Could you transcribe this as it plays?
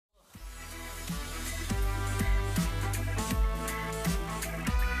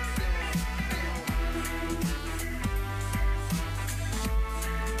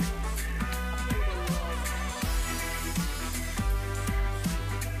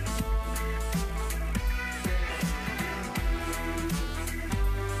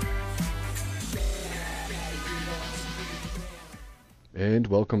And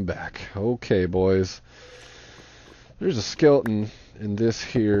welcome back. Okay, boys. There's a skeleton in this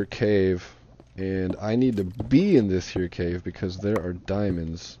here cave, and I need to be in this here cave because there are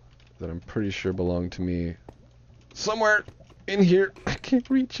diamonds that I'm pretty sure belong to me somewhere in here. I can't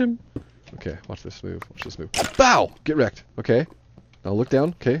reach him. Okay, watch this move. Watch this move. Bow! Get wrecked. Okay. Now look down.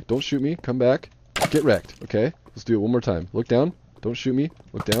 Okay, don't shoot me. Come back. Get wrecked. Okay. Let's do it one more time. Look down. Don't shoot me.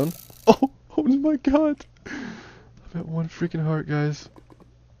 Look down. Oh my god. I'm at one freaking heart, guys.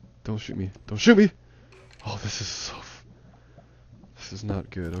 Don't shoot me. Don't shoot me! Oh, this is not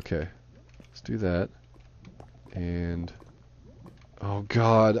good. Okay. Let's do that. And... oh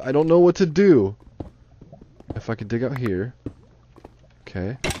god, I don't know what to do. If I could dig out here.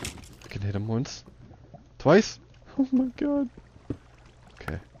 Okay. I can hit him once. Twice? Oh my god.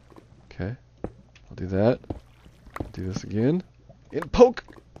 Okay. Okay. I'll do that. Do this again. And poke!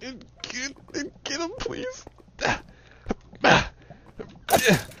 And get him, please!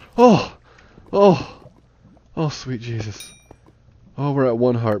 Oh, sweet Jesus. Oh, we're at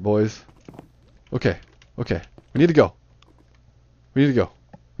one heart, boys. Okay. Okay. We need to go. We need to go.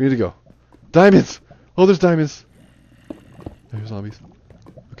 We need to go. Diamonds! Oh, there's diamonds. There's zombies.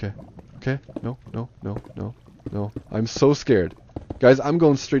 Okay. Okay. No. I'm so scared. Guys, I'm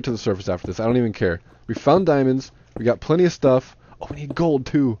going straight to the surface after this. I don't even care. We found diamonds. We got plenty of stuff. Oh, we need gold,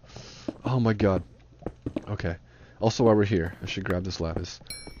 too. Oh, my God. Okay. Also, while we're here, I should grab this lapis.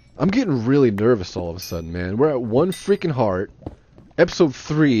 I'm getting really nervous all of a sudden, man. We're at one freaking heart. Episode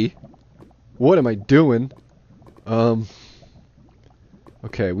 3. What am I doing? Okay,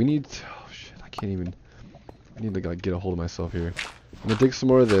 we need... oh, shit, I can't even... I need to, like, get a hold of myself here. I'm gonna dig some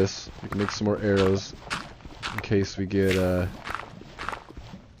more of this. We can make some more arrows. In case we get,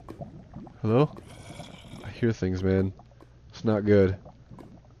 hello? I hear things, man. It's not good.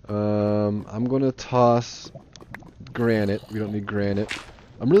 I'm gonna toss... granite. We don't need granite.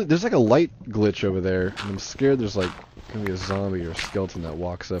 There's like a light glitch over there, and I'm scared there's like gonna be a zombie or a skeleton that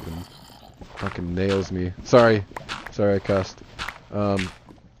walks up and fucking nails me. Sorry I cussed. Oh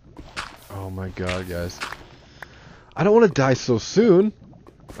my god, guys. I don't want to die so soon.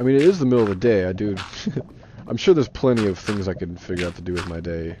 I mean, it is the middle of the day. I'm sure there's plenty of things I can figure out to do with my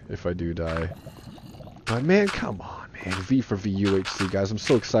day if I do die. But man, come on, man. V4V UHC, guys. I'm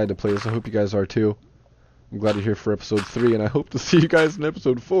so excited to play this. I hope you guys are too. I'm glad you're here for episode 3, and I hope to see you guys in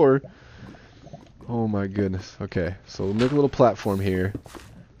episode 4. Oh my goodness. Okay, so we'll make a little platform here,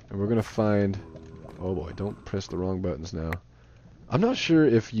 and we're gonna find... oh boy, don't press the wrong buttons now. I'm not sure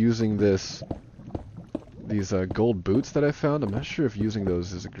if using these gold boots that I found, I'm not sure if using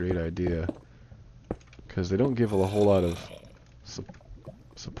those is a great idea, because they don't give a whole lot of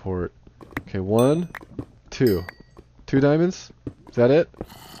support. Okay, 1, 2. 2 diamonds? Is that it?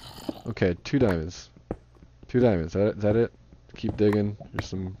 Okay, 2 diamonds. 2 diamonds. Is that it? Keep digging. Here's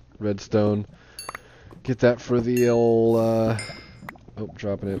some redstone. Get that for the old... oh,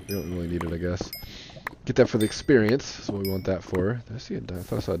 dropping it. We don't really need it, I guess. Get that for the experience. That's what we want that for. Did I see a diamond? I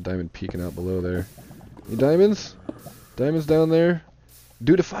thought I saw a diamond peeking out below there. Any diamonds? Diamonds down there?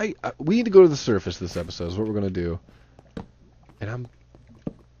 Dude, we need to go to the surface this episode is what we're going to do. And I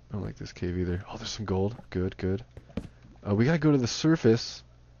don't like this cave either. Oh, there's some gold. Good, good. We got to go to the surface...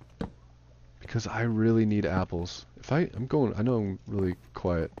 because I really need apples. I know I'm really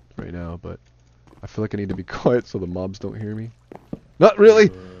quiet right now, but I feel like I need to be quiet so the mobs don't hear me. Not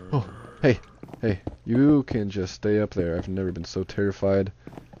really! Oh, hey, you can just stay up there. I've never been so terrified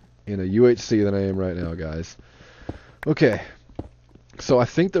in a UHC than I am right now, guys. Okay, so I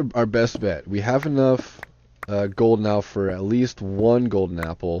think our best bet. We have enough gold now for at least 1 golden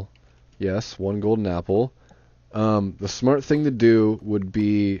apple. Yes, 1 golden apple. The smart thing to do would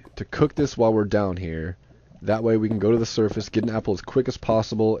be to cook this while we're down here. That way we can go to the surface, get an apple as quick as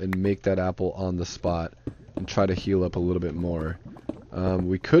possible, and make that apple on the spot, and try to heal up a little bit more.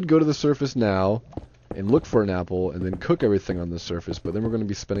 We could go to the surface now, and look for an apple, and then cook everything on the surface, but then we're going to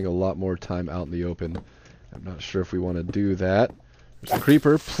be spending a lot more time out in the open. I'm not sure if we want to do that. There's a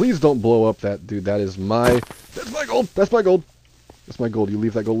creeper. Please don't blow up that dude. That's my gold! That's my gold! That's my gold. You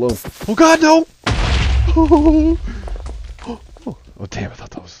leave that gold alone. Oh god, no! Oh, damn, I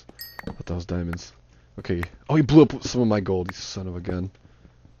thought that was diamonds. Okay. Oh, he blew up some of my gold, you son of a gun.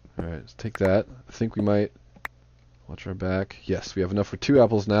 Alright, let's take that. I think we might watch our back. Yes, we have enough for 2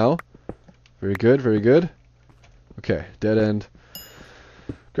 apples now. Very good, very good. Okay, dead end.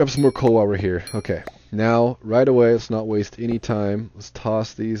 Grab some more coal while we're here. Okay, now, right away, let's not waste any time. Let's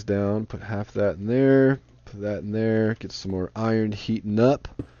toss these down, put half that in there, put that in there, get some more iron heating up.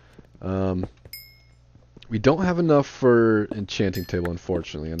 We don't have enough for enchanting table,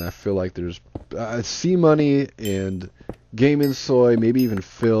 unfortunately, and I feel like there's sea money and Game Soy, maybe even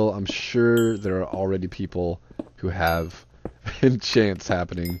Phil. I'm sure there are already people who have enchants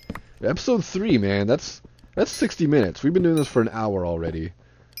happening. Episode 3, man, that's 60 minutes. We've been doing this for an hour already,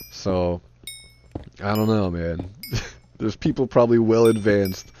 so I don't know, man. There's people probably well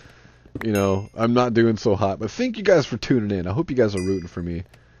advanced. You know, I'm not doing so hot, but thank you guys for tuning in. I hope you guys are rooting for me.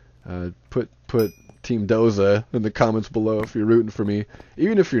 Put Team Doza in the comments below if you're rooting for me.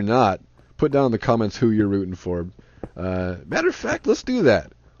 Even if you're not, put down in the comments who you're rooting for. Matter of fact, let's do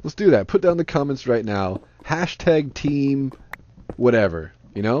that. Let's do that. Put down in the comments right now. Hashtag team whatever.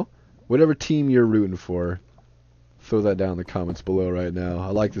 You know? Whatever team you're rooting for. Throw that down in the comments below right now. I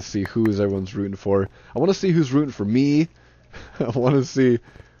like to see who everyone's rooting for. I want to see who's rooting for me. I want to see...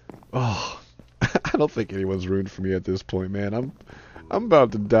 Oh, I don't think anyone's rooting for me at this point, man. I'm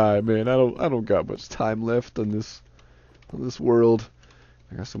about to die, man. I don't got much time left on this world.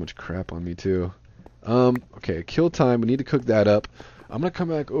 I got so much crap on me too. Okay, kill time. We need to cook that up. I'm gonna come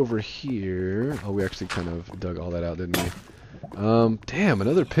back over here. Oh, we actually kind of dug all that out, didn't we? Damn,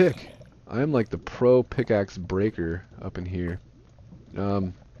 another pick. I am like the pro pickaxe breaker up in here. Get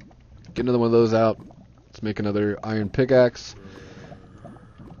another one of those out. Let's make another iron pickaxe.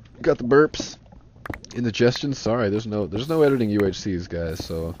 Got the burps. Indigestion. Sorry, there's no editing UHCs, guys.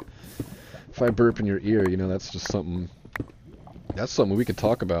 So if I burp in your ear, you know, that's just something. That's something we could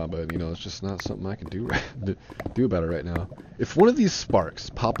talk about, but you know, it's just not something I can do about it right now. If one of these sparks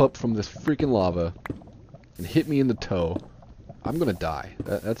pop up from this freaking lava and hit me in the toe, I'm gonna die.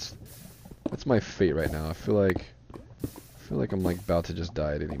 That's my fate right now. I feel like I'm like about to just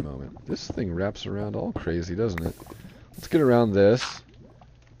die at any moment. This thing wraps around all crazy, doesn't it? Let's get around this.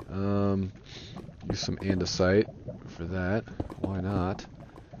 Use some andesite for that. Why not?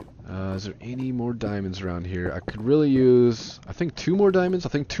 Is there any more diamonds around here? I could really use, I think 2 more diamonds. I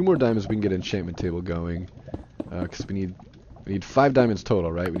think 2 more diamonds we can get an enchantment table going. Because we need 5 diamonds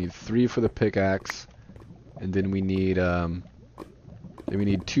total, right? We need 3 for the pickaxe, and then we need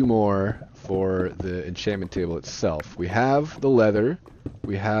 2 more for the enchantment table itself. We have the leather,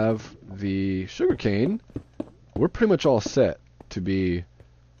 we have the sugarcane. We're pretty much all set to be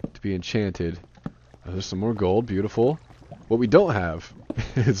enchanted. There's some more gold, beautiful. What we don't have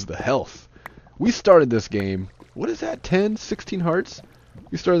is the health. We started this game, what is that, 10, 16 hearts?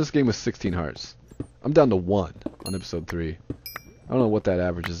 We started this game with 16 hearts. I'm down to 1 on episode 3. I don't know what that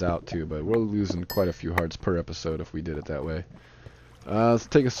averages out to, but we're losing quite a few hearts per episode if we did it that way. Let's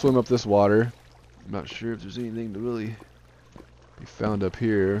take a swim up this water. I'm not sure if there's anything to really be found up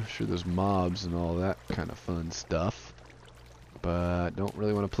here. I'm sure there's mobs and all that kind of fun stuff, but don't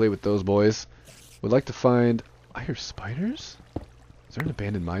really want to play with those boys. Would like to find... I hear spiders? Is there an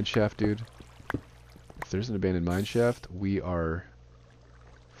abandoned mine shaft, dude? If there's an abandoned mine shaft, we are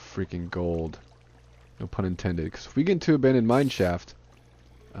freaking gold. No pun intended. Because if we get into abandoned mine shaft,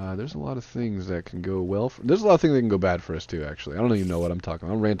 there's a lot of things that can go well. There's a lot of things that can go bad for us too, actually. I don't even know what I'm talking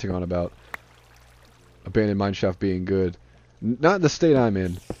about. I'm ranting on about abandoned mine shaft being good. Not the state I'm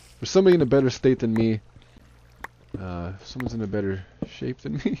in. There's somebody in a better state than me. If someone's in a better shape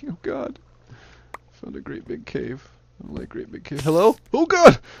than me, oh god. Found a great big cave. I don't like great big cave. Hello? Oh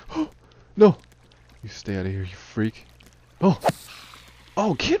god! Oh, no! You stay out of here, you freak. Oh!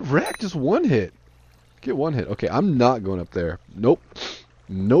 Oh, get wrecked! Just one hit. Get one hit. Okay, I'm not going up there. Nope.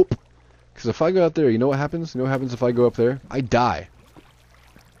 Nope. Because if I go out there, you know what happens? You know what happens if I go up there? I die.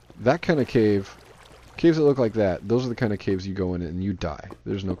 That kind of cave, caves that look like that, those are the kind of caves you go in and you die.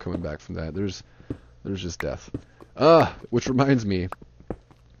 There's no coming back from that. There's just death. Which reminds me,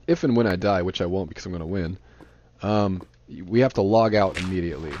 if and when I die, which I won't because I'm going to win, we have to log out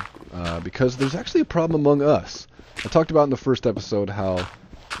immediately. Because there's actually a problem among us. I talked about in the first episode how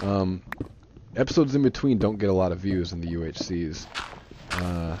episodes in between don't get a lot of views in the UHCs.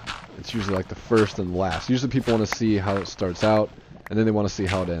 It's usually like the first and last. Usually people want to see how it starts out, and then they want to see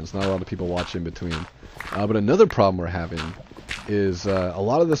how it ends. Not a lot of people watch in between. But another problem we're having is a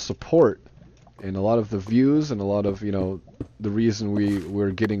lot of the support and a lot of the views and a lot of, you know, the reason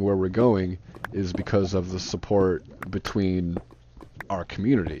we're getting where we're going is because of the support between our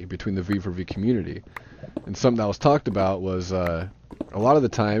community, between the V4V community. And something that was talked about was a lot of the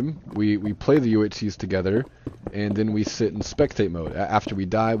time we play the UHCs together and then we sit in spectate mode. After we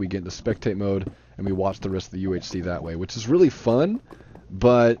die, we get into spectate mode and we watch the rest of the UHC that way, which is really fun.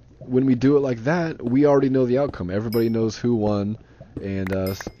 But when we do it like that, we already know the outcome. Everybody knows who won and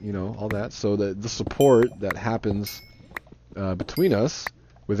you know, all that. So the support that happens between us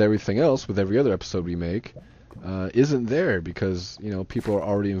with everything else, with every other episode we make, isn't there because, you know, people are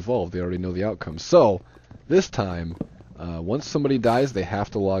already involved. They already know the outcome. So, this time, once somebody dies, they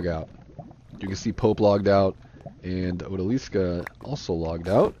have to log out. You can see Pope logged out, and Odaliska also logged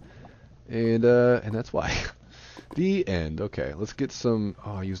out, and that's why. The end. Okay, let's get some...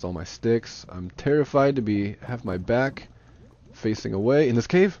 Oh, I used all my sticks. I'm terrified to have my back facing away in this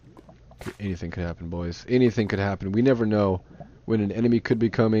cave. Anything could happen, boys. Anything could happen. We never know when an enemy could be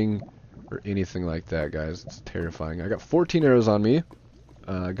coming or anything like that, guys. It's terrifying. I got 14 arrows on me.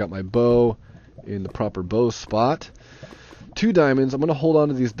 I got my bow in the proper bow spot. 2 diamonds. I'm going to hold on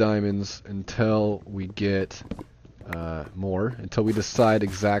to these diamonds until we get more, until we decide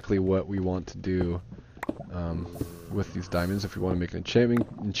exactly what we want to do with these diamonds. If we want to make an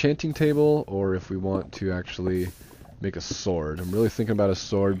enchanting table, or if we want to actually make a sword. I'm really thinking about a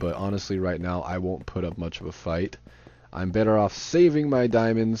sword, but honestly right now I won't put up much of a fight. I'm better off saving my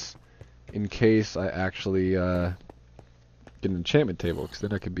diamonds in case I actually get an enchantment table, because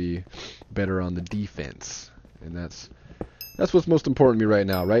then I could be better on the defense. And that's what's most important to me right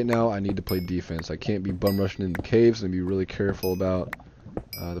now. Right now I need to play defense. I can't be bum rushing into caves, and be really careful about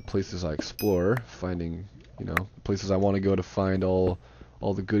the places I explore, finding, you know, places I want to go to find all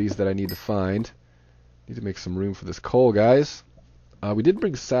the goodies that I need to find. Need to make some room for this coal, guys. We did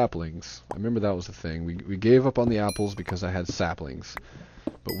bring saplings. I remember that was the thing. We gave up on the apples because I had saplings.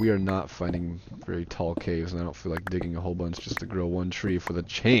 But we are not finding very tall caves, and I don't feel like digging a whole bunch just to grow one tree for the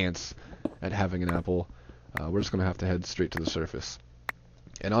chance at having an apple. We're just going to have to head straight to the surface.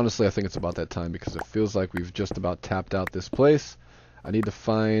 And honestly, I think it's about that time, because it feels like we've just about tapped out this place. I need to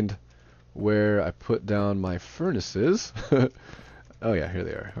find where I put down my furnaces. Oh yeah, here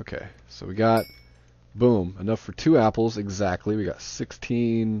they are. Okay, so we got... Boom, enough for 2 apples exactly. We got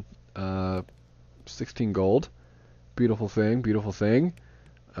 16 gold. Beautiful thing, beautiful thing.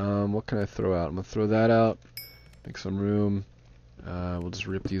 What can I throw out? I'm going to throw that out. Make some room. We'll just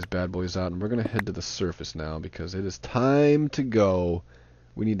rip these bad boys out, and we're going to head to the surface now, because it is time to go.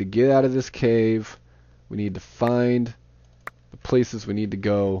 We need to get out of this cave. We need to find the places we need to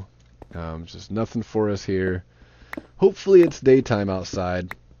go. There's just nothing for us here. Hopefully it's daytime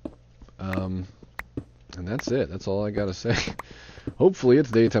outside. And that's it. That's all I gotta say. Hopefully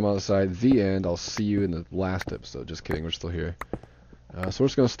it's daytime outside. The end. I'll see you in the last episode. Just kidding. We're still here. So we're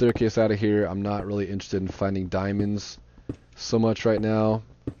just gonna staircase out of here. I'm not really interested in finding diamonds so much right now.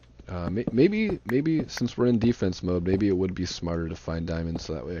 Maybe since we're in defense mode, maybe it would be smarter to find diamonds,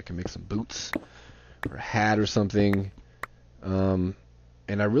 so that way I can make some boots or a hat or something. And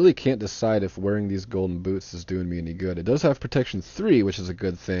I really can't decide if wearing these golden boots is doing me any good. It does have protection 3, which is a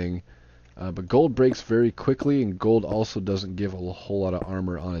good thing. But gold breaks very quickly, and gold also doesn't give a whole lot of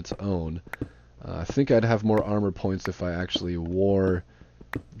armor on its own. I think I'd have more armor points if I actually wore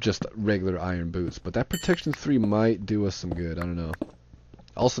just regular iron boots. But that protection 3 might do us some good. I don't know.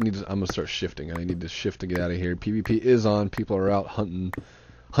 Also I'm going to start shifting. I need to shift to get out of here. PvP is on. People are out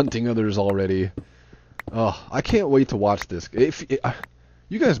hunting others already. Oh, I can't wait to watch this.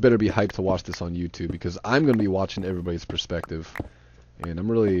 You guys better be hyped to watch this on YouTube, because I'm going to be watching everybody's perspective. And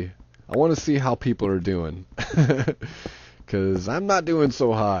I want to see how people are doing, because I'm not doing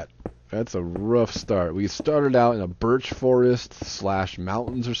so hot. That's a rough start. We started out in a birch forest /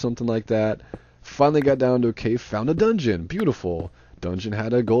 mountains or something like that. Finally got down to a cave, found a dungeon. Beautiful. Dungeon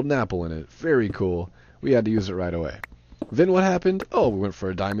had a golden apple in it. Very cool. We had to use it right away. Then what happened? Oh, we went for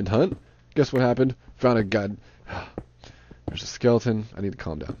a diamond hunt. Guess what happened? Found a god. There's a skeleton. I need to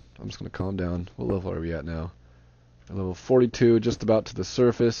calm down. I'm just going to calm down. What level are we at now? Level 42, just about to the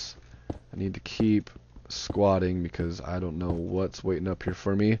surface. I need to keep squatting because I don't know what's waiting up here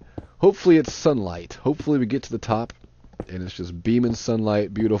for me. Hopefully it's sunlight. Hopefully we get to the top and it's just beaming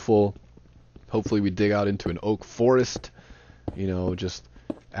sunlight. Beautiful. Hopefully we dig out into an oak forest. You know, just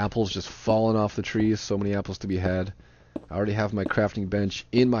apples just falling off the trees. So many apples to be had. I already have my crafting bench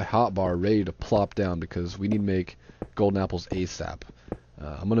in my hotbar ready to plop down because we need to make golden apples ASAP.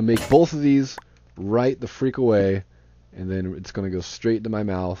 I'm going to make both of these right the freak away, and then it's going to go straight into my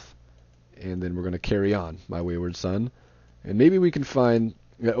mouth, and then we're going to carry on, my wayward son. And maybe we can find...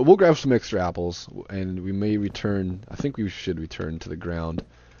 we'll grab some extra apples, and we may return... I think we should return to the ground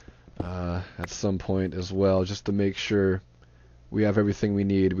at some point as well, just to make sure we have everything we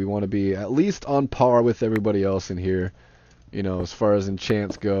need. We want to be at least on par with everybody else in here, you know, as far as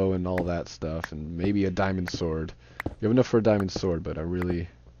enchants go and all that stuff, and maybe a diamond sword. We have enough for a diamond sword, but I really...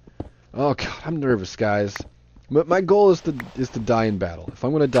 Oh, God, I'm nervous, guys. But my goal is to die in battle. If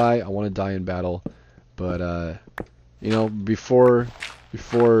I'm going to die, I want to die in battle. But, you know, before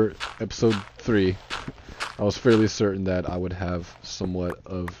episode 3, I was fairly certain that I would have somewhat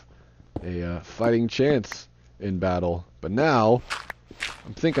of a fighting chance in battle. But now,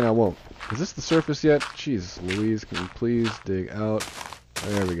 I'm thinking I won't. Is this the surface yet? Jeez Louise, can you please dig out?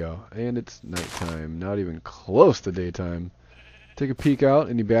 There we go. And it's nighttime. Not even close to daytime. Take a peek out.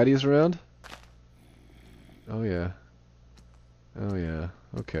 Any baddies around? Oh yeah. Oh yeah.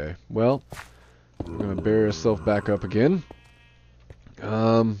 Okay. Well, we're gonna bear ourselves back up again.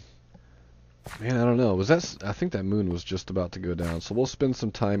 Man, I don't know. I think that moon was just about to go down, so we'll spend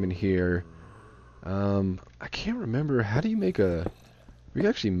some time in here. I can't remember. How do you make a... We can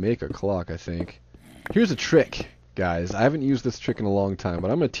actually make a clock, I think. Here's a trick, guys. I haven't used this trick in a long time,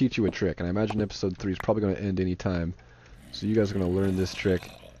 but I'm going to teach you a trick, and I imagine episode 3 is probably going to end any time. So you guys are going to learn this trick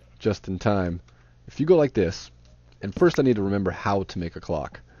just in time. If you go like this, and first I need to remember how to make a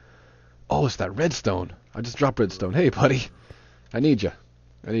clock. Oh, it's that redstone. I just dropped redstone. Hey, buddy. I need you.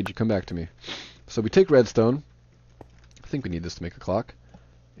 I need you. Come back to me. So we take redstone. I think we need this to make a clock.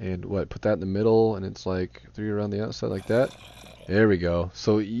 And what? Put that in the middle, and it's like 3 around the outside like that. There we go.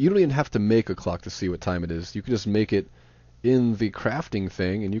 So you don't even have to make a clock to see what time it is. You can just make it in the crafting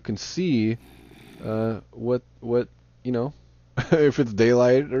thing, and you can see what you know, if it's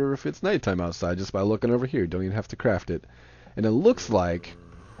daylight or if it's nighttime outside just by looking over here. You don't even have to craft it. And it looks like,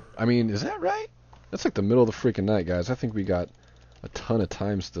 I mean, is that right? That's like the middle of the freaking night, guys. I think we got a ton of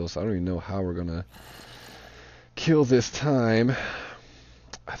time still, so I don't even know how we're gonna kill this time.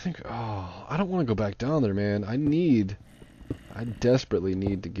 I think, oh, I don't want to go back down there, man. I desperately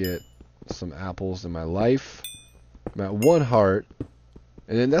need to get some apples in my life. I'm at 1 heart,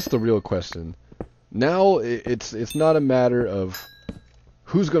 and then that's the real question. Now it's not a matter of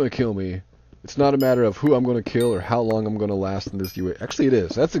who's gonna kill me. It's not a matter of who I'm gonna kill or how long I'm gonna last in this UHC. Actually, it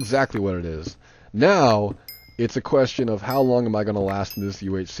is. That's exactly what it is. Now it's a question of how long am I gonna last in this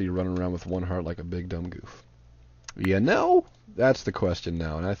UHC, running around with 1 heart like a big dumb goof. Yeah, no, that's the question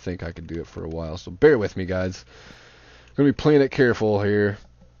now, and I think I could do it for a while. So bear with me, guys. I'm gonna be playing it careful here.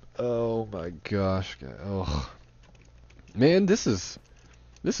 Oh my gosh, oh man, this is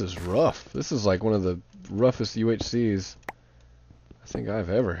rough. This is like one of the roughest UHCs I think I've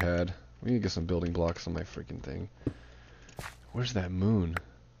ever had. We need to get some building blocks on my freaking thing. Where's that moon?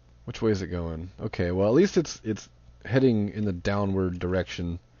 Which way is it going? Okay, well at least it's heading in the downward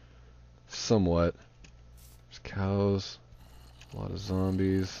direction somewhat. There's cows, a lot of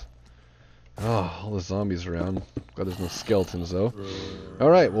zombies. Oh, all the zombies around. Glad there's no skeletons though.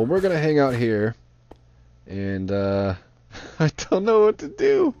 Alright, well we're gonna hang out here. And I don't know what to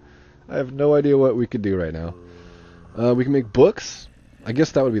do. I have no idea what we could do right now. We can make books. I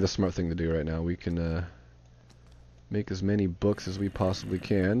guess that would be the smart thing to do right now. We can make as many books as we possibly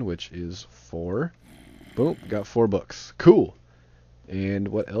can, which is 4. Boom, got 4 books. Cool. And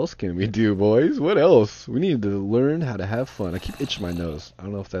what else can we do, boys? What else? We need to learn how to have fun. I keep itching my nose. I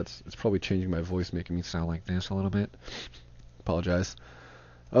don't know if it's probably changing my voice, making me sound like this a little bit. Apologize.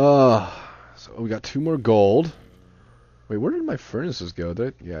 So we got 2 more gold. Wait, where did my furnaces go?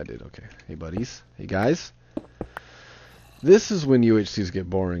 Yeah, I did. Okay. Hey, buddies. Hey, guys. This is when UHCs get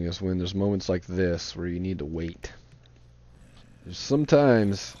boring, is when there's moments like this where you need to wait. There's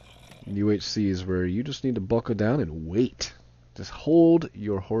sometimes UHCs where you just need to buckle down and wait. Just hold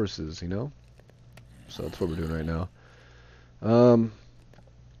your horses, you know? So that's what we're doing right now.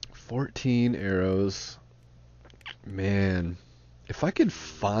 14 arrows. Man, if I could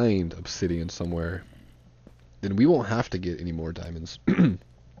find obsidian somewhere, then we won't have to get any more diamonds.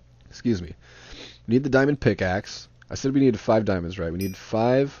 Excuse me. We need the diamond pickaxe. I said we needed 5 diamonds, right? We need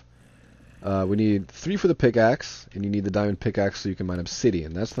 5. We need 3 for the pickaxe, and you need the diamond pickaxe so you can mine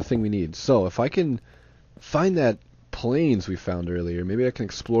obsidian. That's the thing we need. So if I can find that plains we found earlier, maybe I can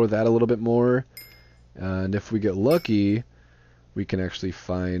explore that a little bit more. And if we get lucky, we can actually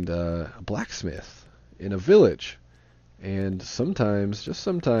find a blacksmith in a village. And sometimes, just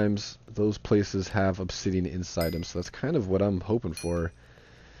sometimes, those places have obsidian inside them. So that's kind of what I'm hoping for.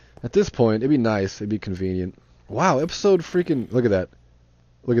 At this point, it'd be nice. It'd be convenient. Wow, episode freaking... Look at that.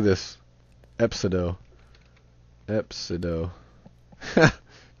 Look at this. Epsido.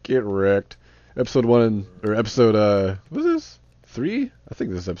 Get wrecked. Episode 1, or episode, what is this? 3? I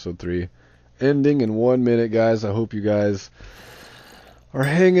think this is episode 3. Ending in 1 minute, guys. I hope you guys are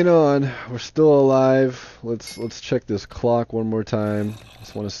hanging on. We're still alive. Let's check this clock one more time.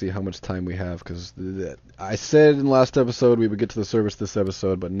 Just want to see how much time we have, because I said in the last episode we would get to the service this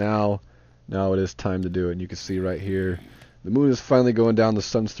episode, but now it is time to do it. And you can see right here, the moon is finally going down, the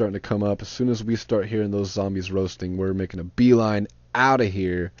sun's starting to come up. As soon as we start hearing those zombies roasting, we're making a beeline out of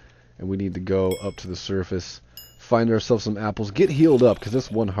here, and we need to go up to the surface, find ourselves some apples, get healed up, because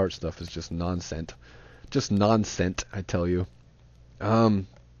this 1 heart stuff is just nonsense. Just nonsense, I tell you. Oh,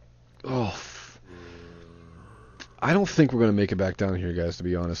 I don't think we're going to make it back down here, guys, to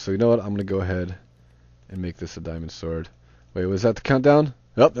be honest. So you know what? I'm going to go ahead and make this a diamond sword. Wait, was that the countdown?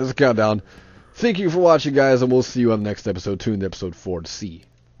 Oh, there's a countdown. Thank you for watching, guys, and we'll see you on the next episode. Tune in to episode 4 to see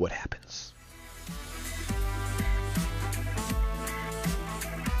what happens.